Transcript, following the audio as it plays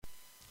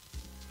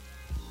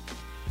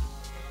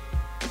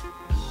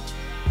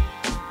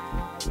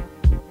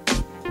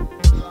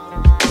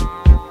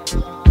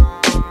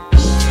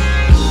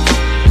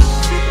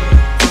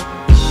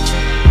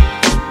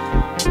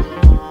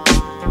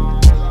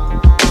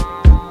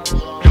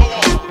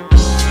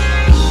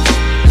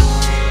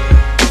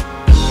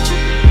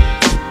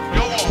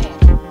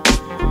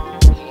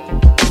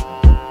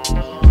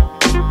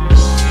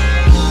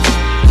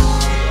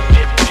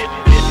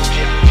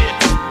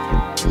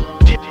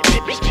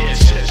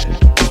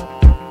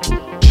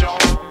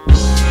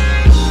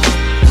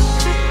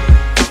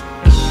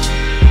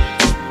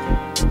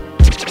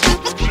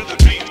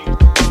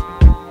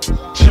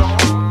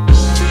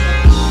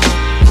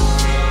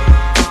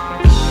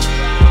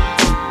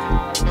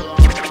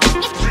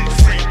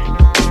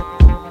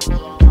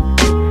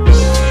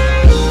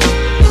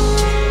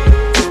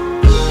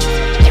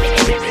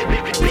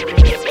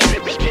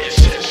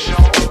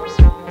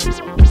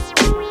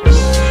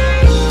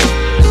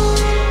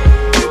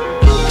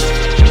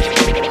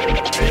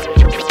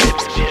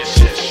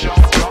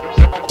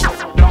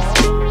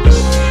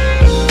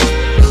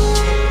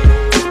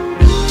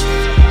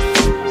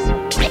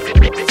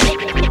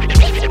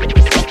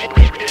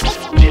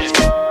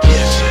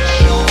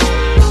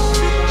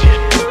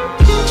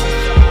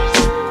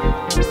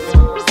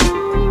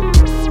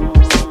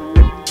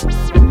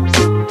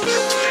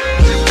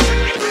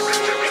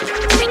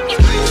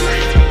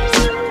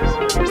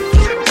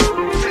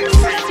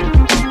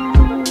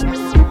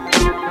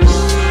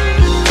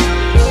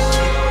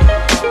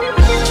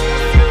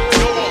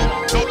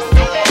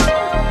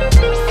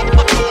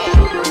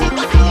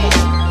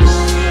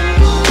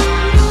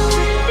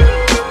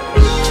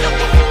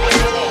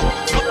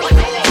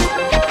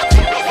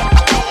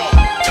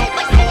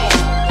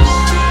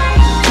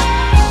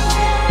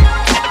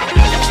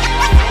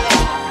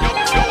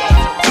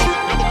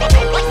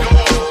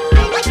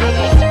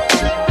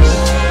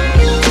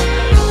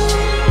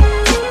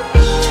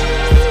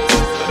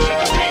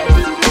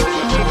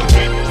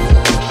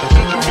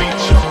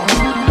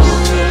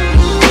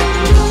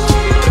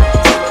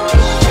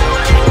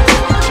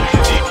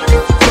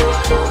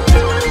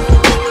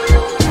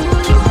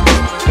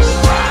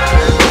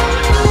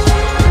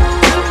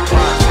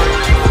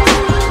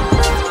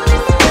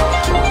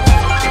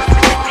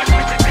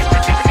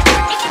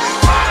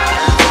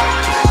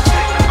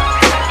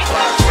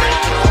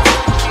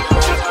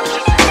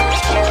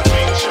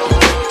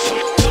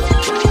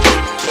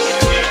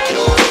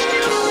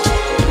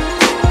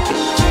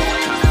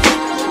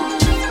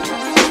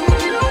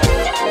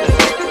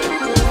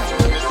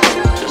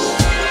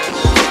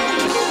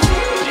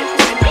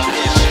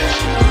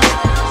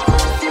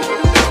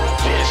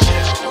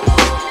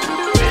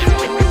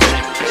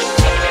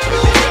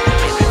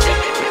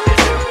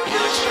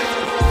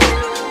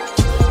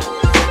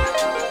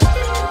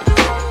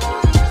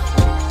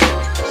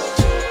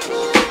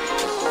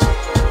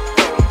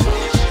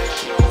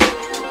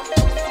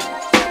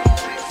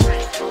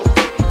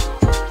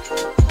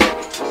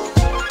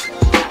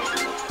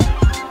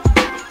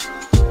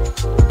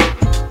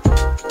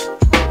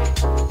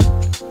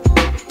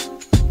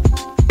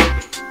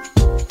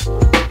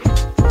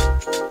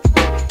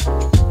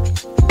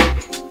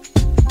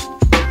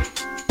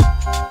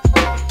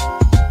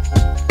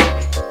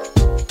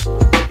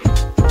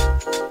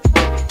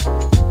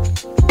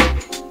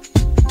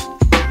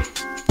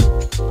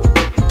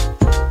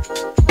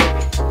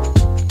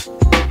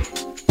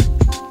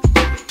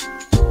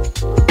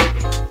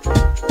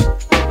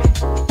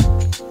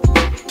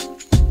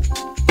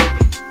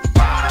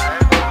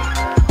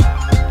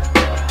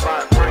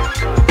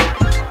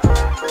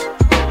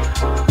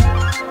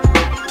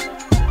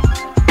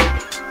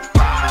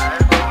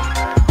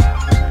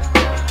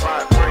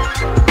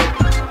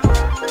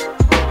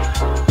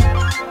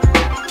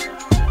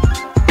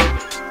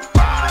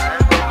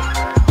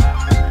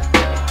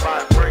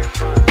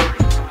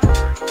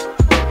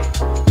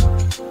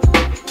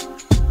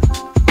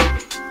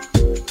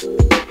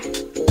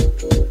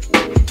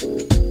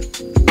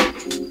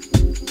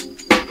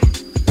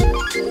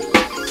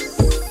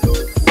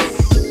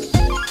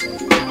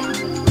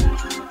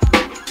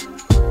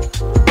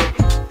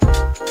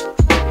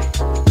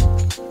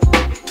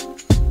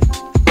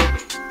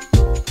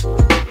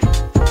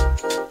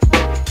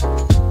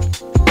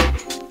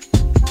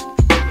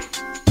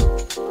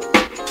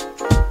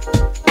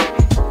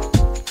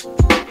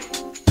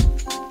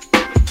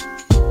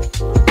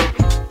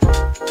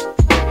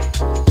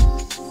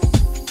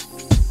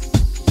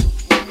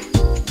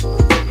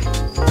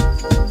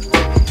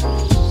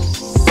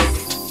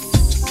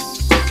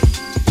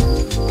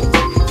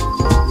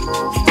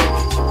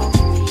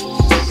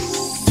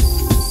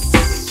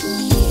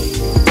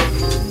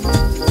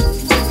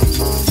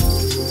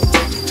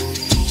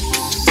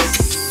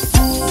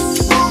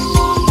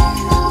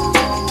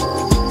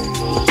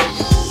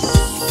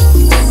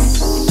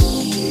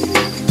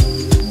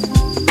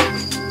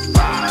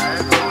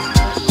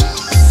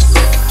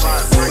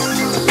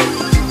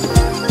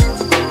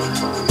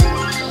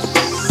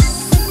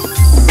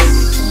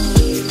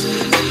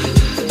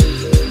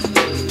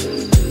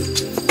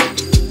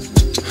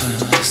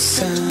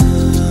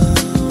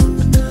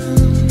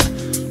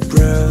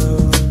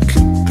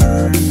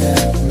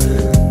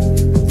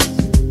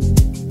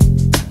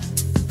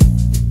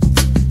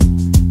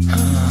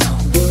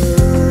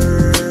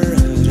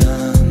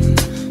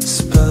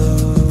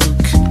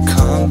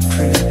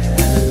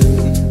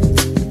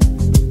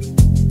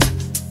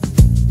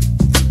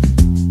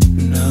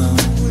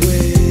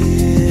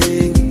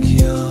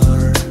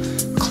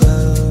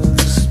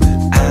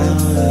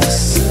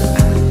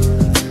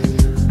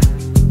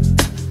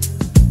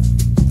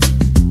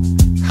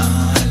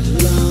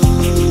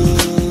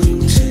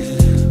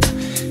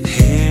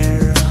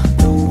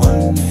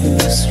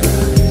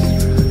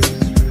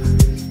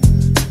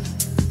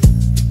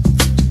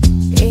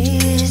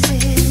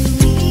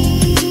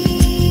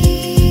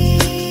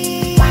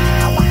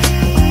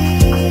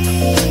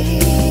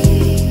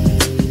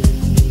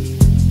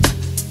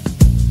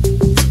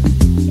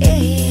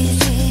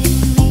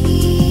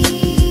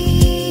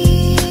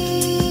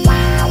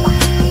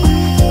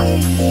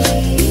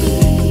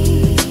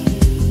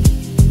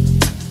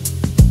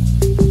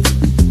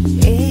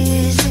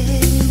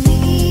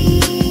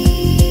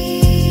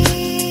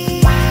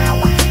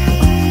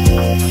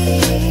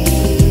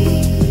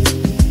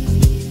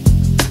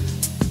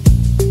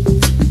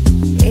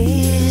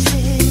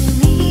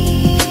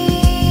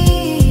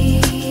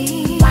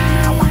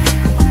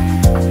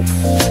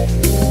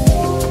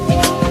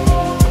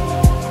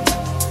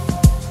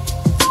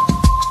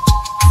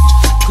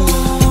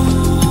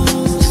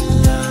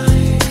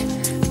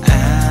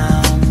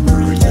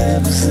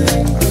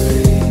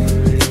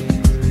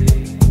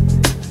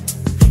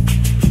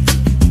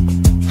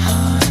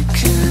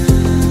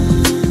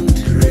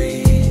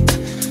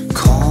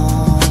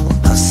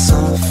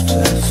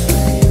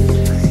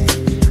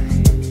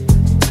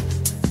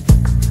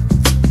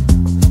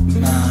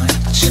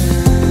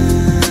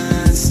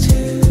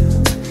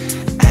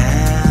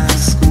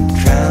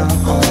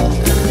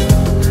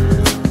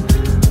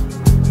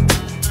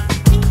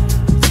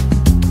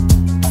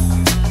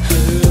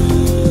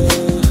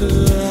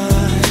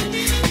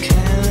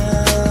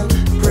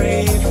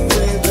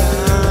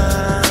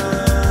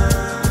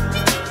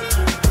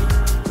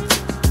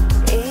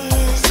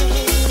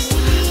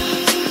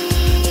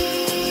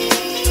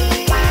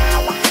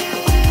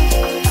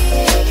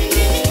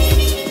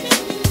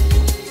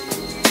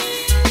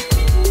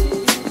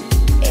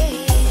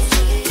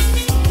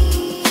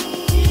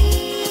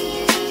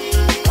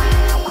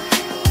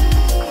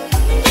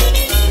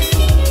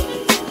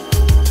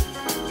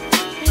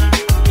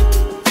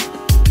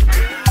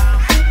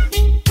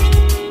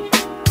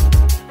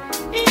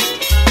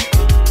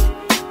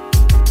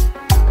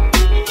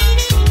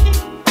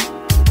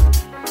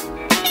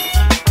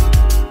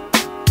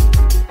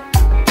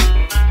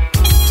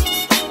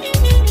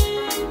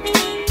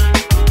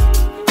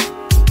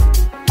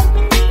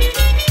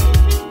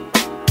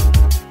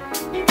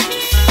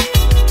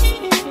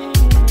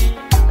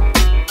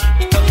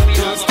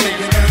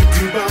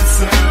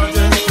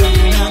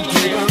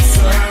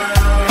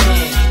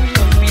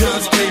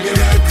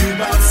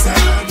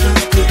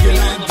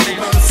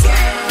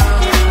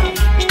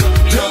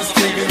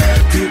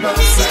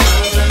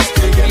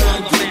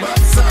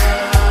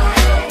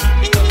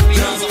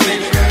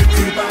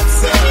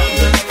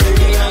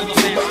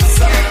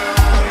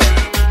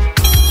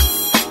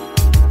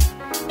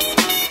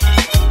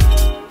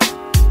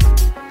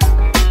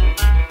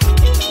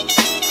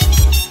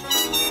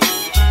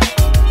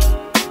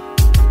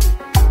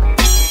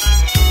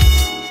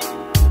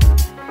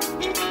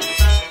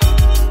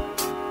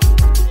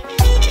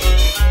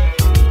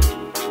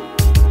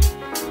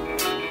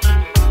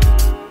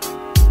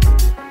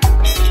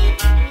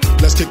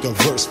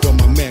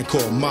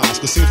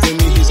Cause seems to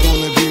me he's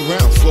gonna be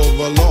around for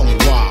a long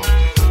while.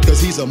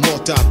 Cause he's a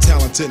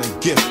multi-talented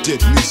and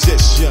gifted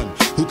musician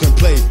who can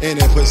play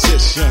any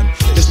position.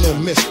 It's no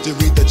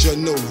mystery that you're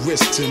no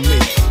risk to me.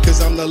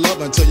 Cause I'm the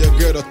lover until your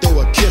girl to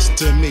throw a kiss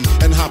to me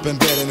and hop in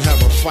bed and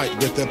have a fight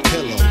with a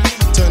pillow.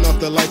 Turn off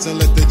the lights and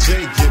let the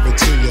J give it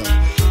to you.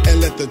 And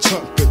let the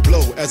trumpet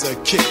blow as I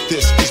kick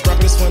this. This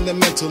rapping is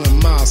fundamental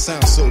and mild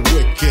sounds so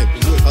wicked.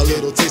 A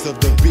little taste of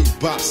the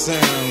bebop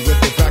sound with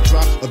the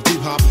backdrop of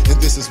deep hop.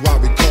 And this is why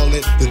we call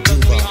it the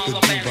doo-bop, the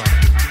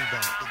doo-bop.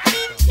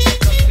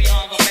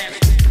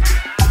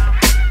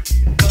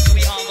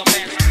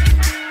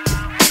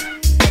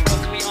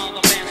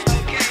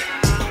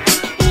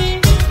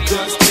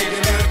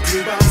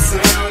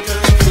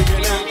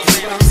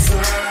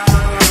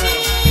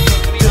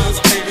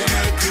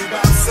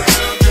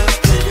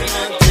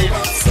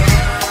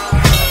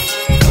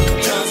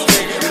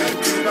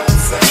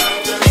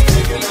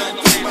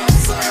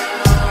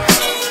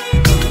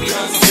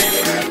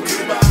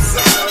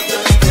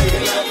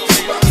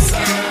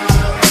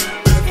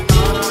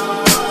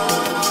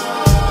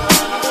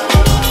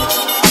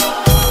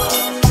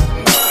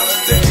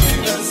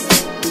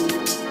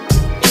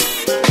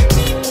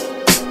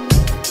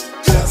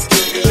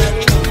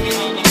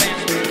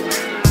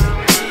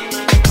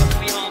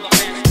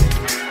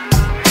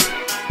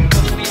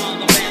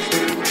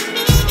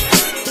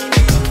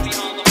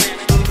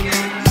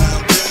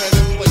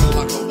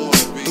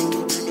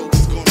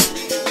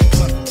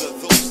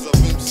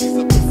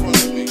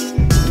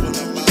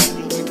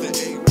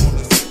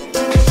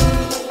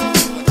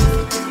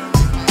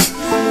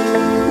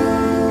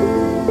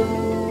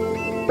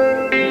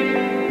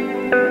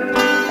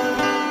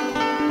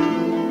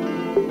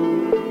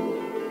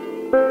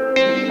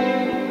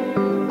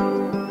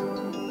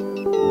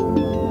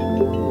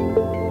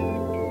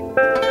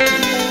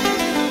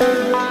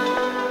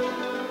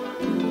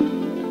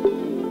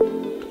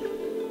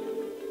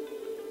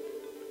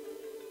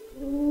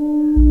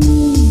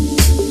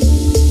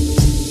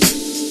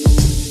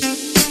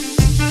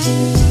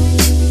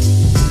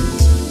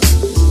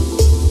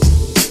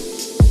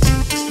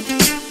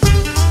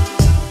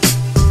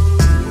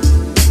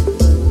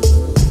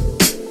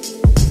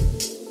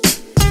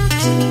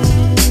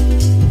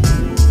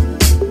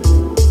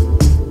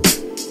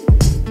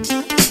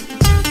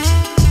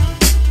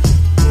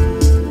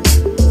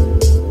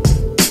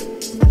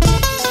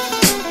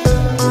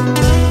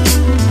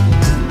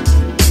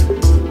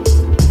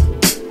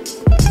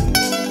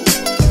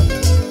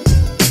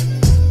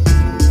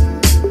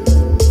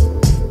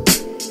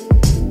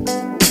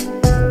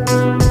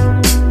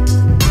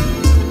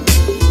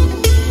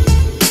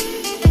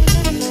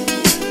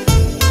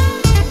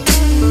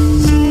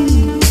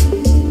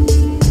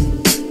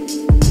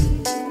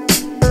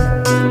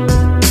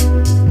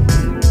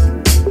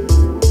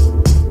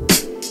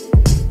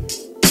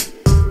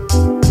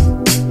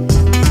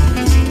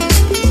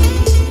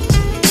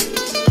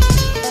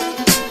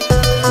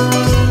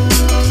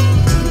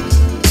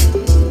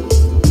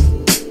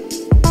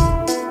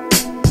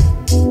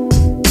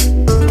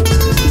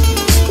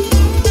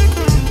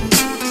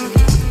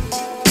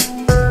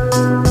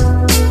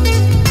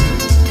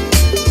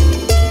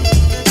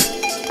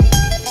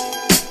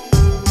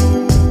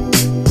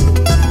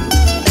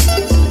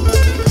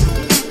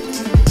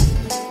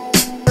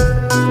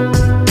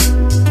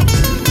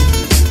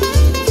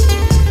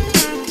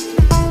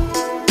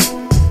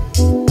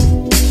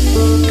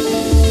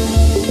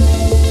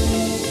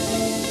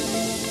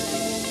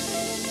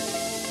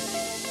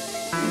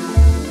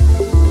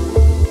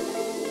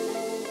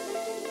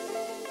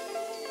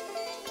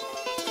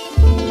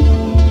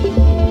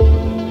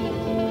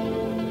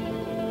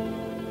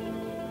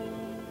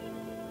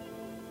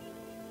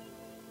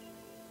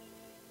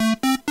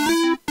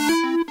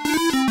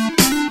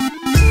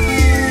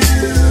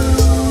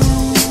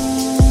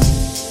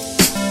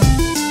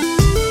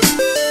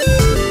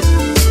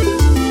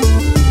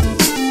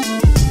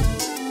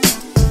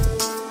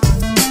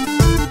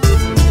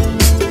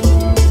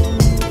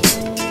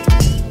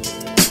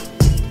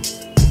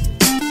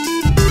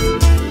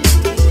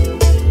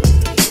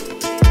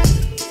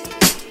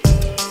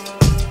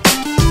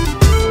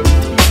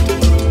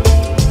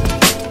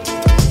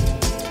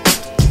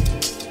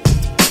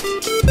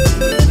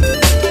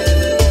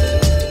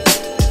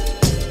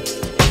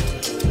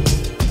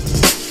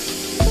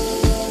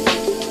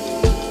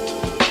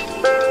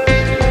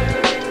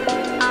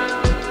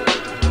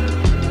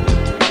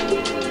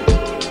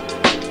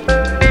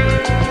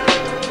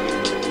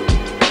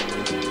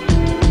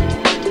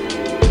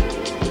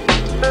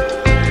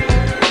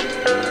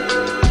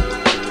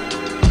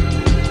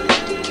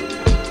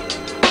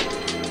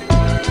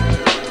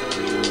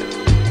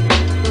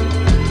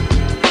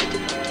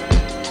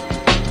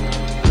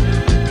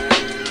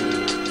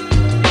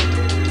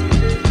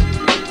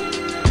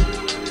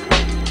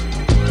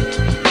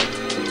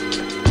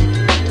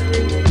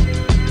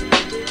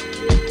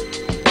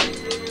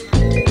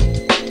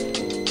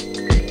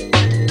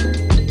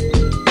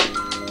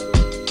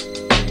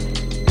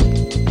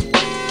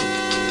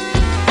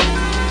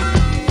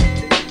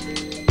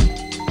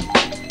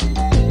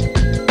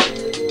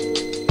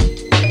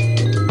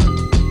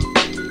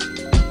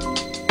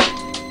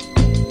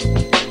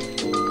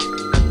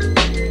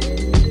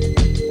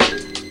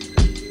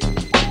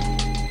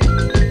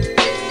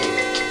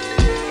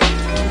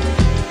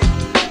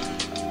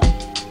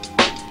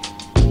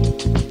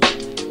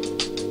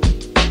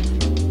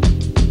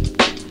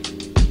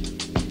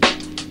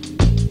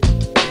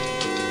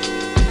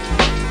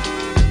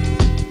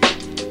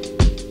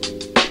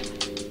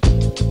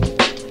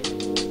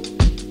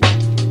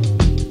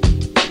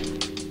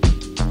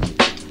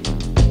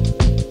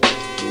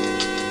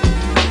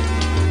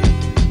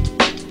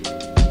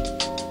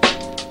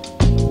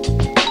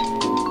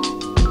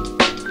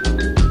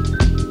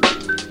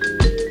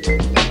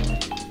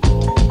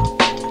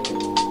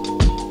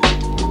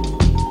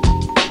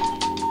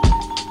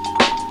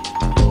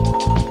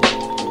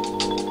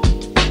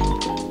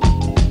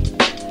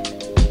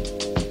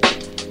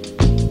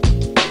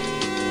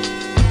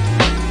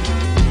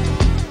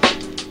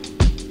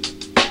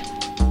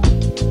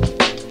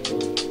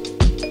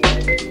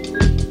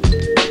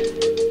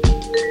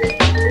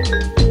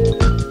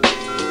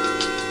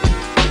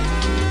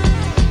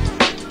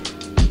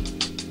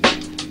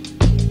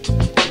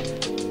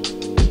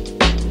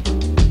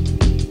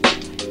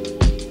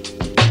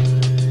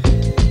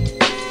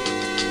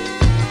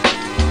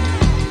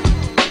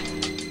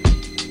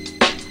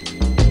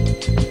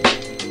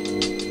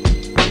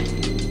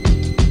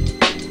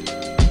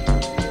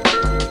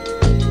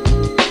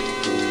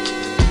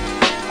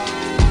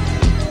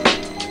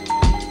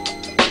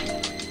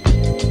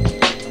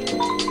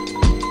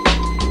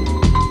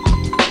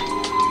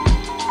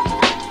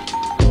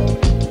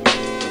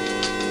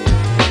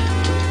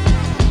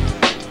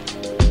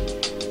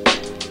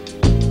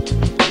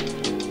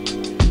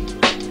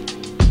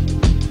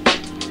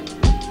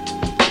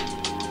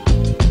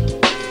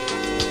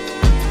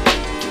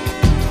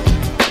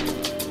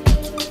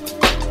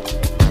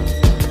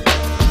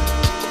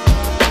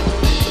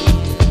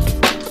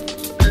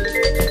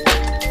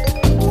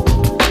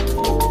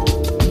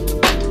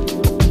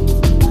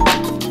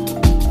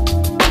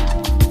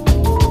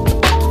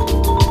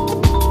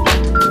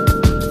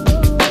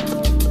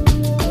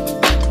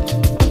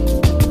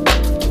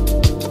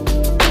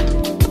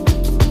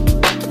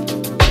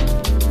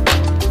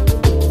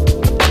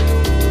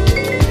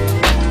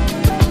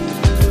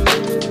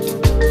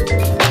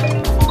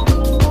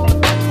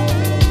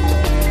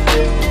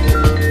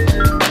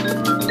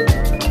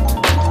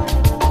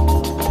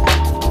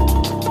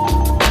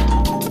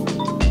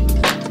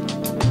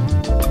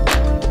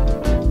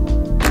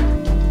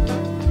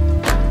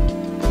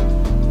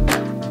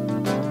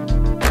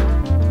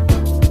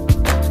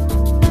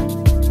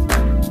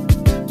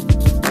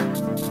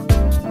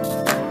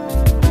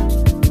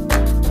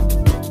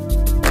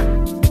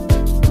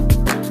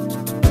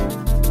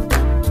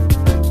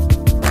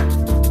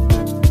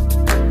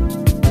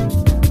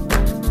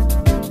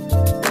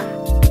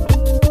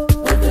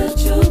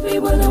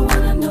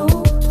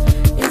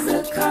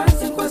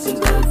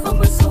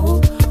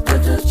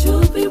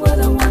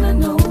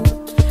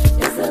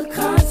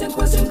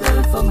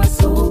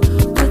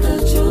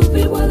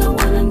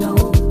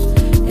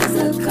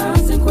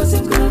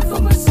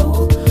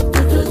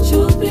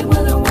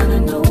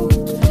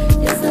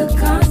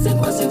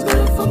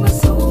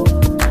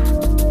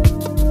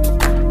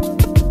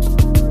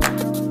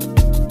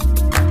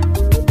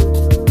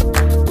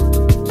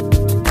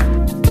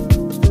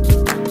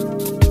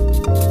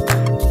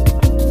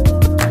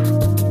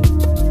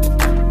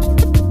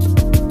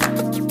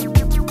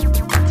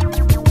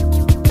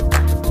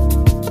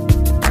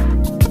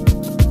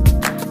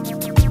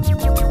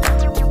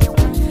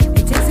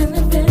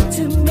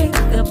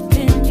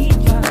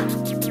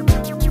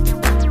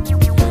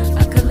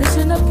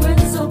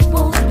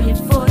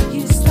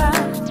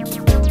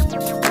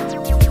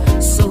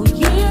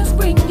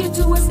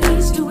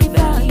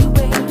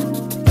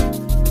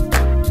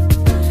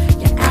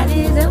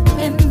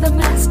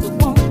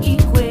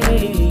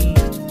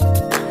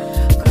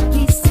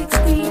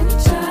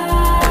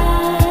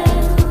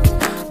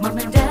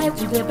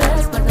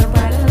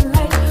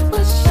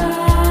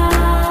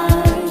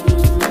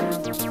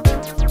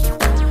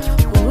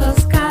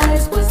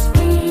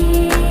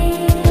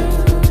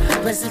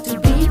 Blessed to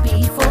be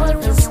before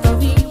the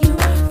story you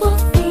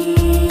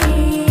fulfill.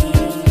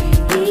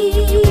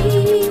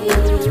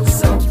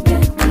 So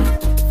many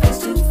things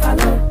to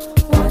follow,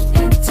 one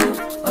and two,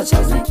 a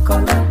chosen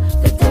color.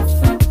 The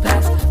different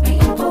paths may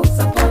impose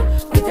upon.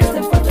 We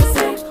destined for the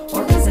same,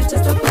 or is it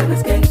just a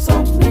pointless game?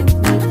 So many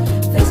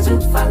things to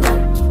follow,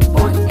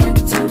 one and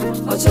two,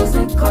 a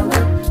chosen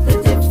color.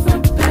 The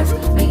different paths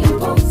may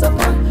impose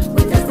upon.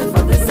 We destined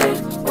for the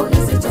same, or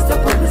is it just a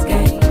pointless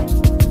game?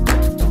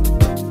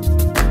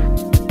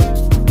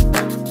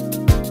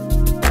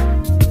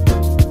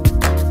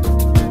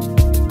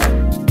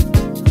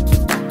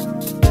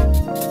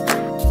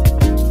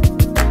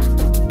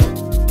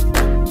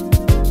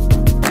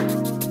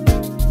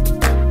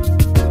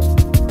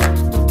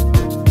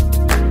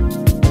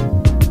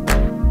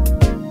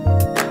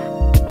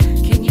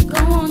 Can you go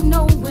on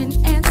knowing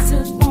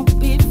answers won't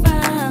be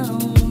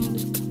found?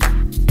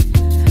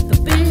 The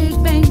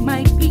Big Bang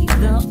might be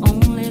the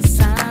only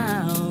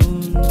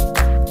sound.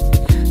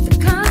 The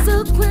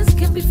consequence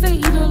can be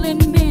fatal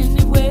in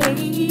many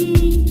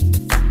ways.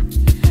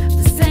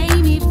 The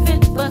same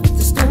event, but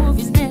the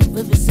story's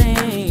never the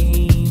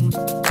same.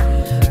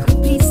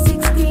 Could be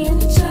 60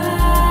 and a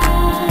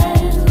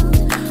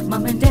child.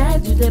 Mom and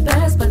dad do their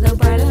best, but the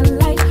brighter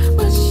light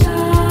will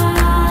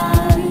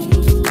shine.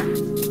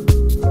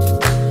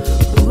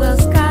 Well,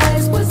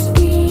 skies was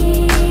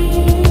real.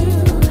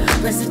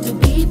 Blessed to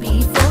be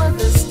before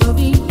the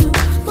story you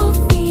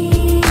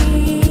fulfill.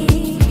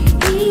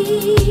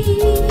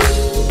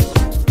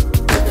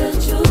 Would the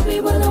truth be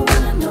what I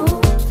wanna know?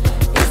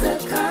 Is the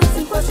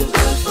consequence in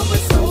blood from my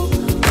soul?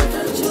 Would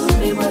the truth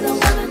be what I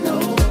wanna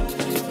know?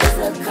 Is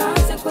the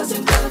consequence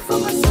in blood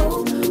from my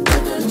soul?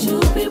 Would the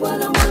truth be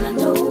what I wanna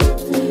know?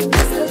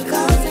 Is the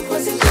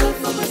consequence in blood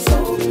from my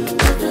soul?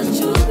 Would the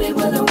truth be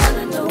what I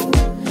wanna know?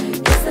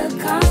 Is the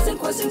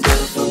consequence in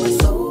blood from my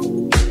soul?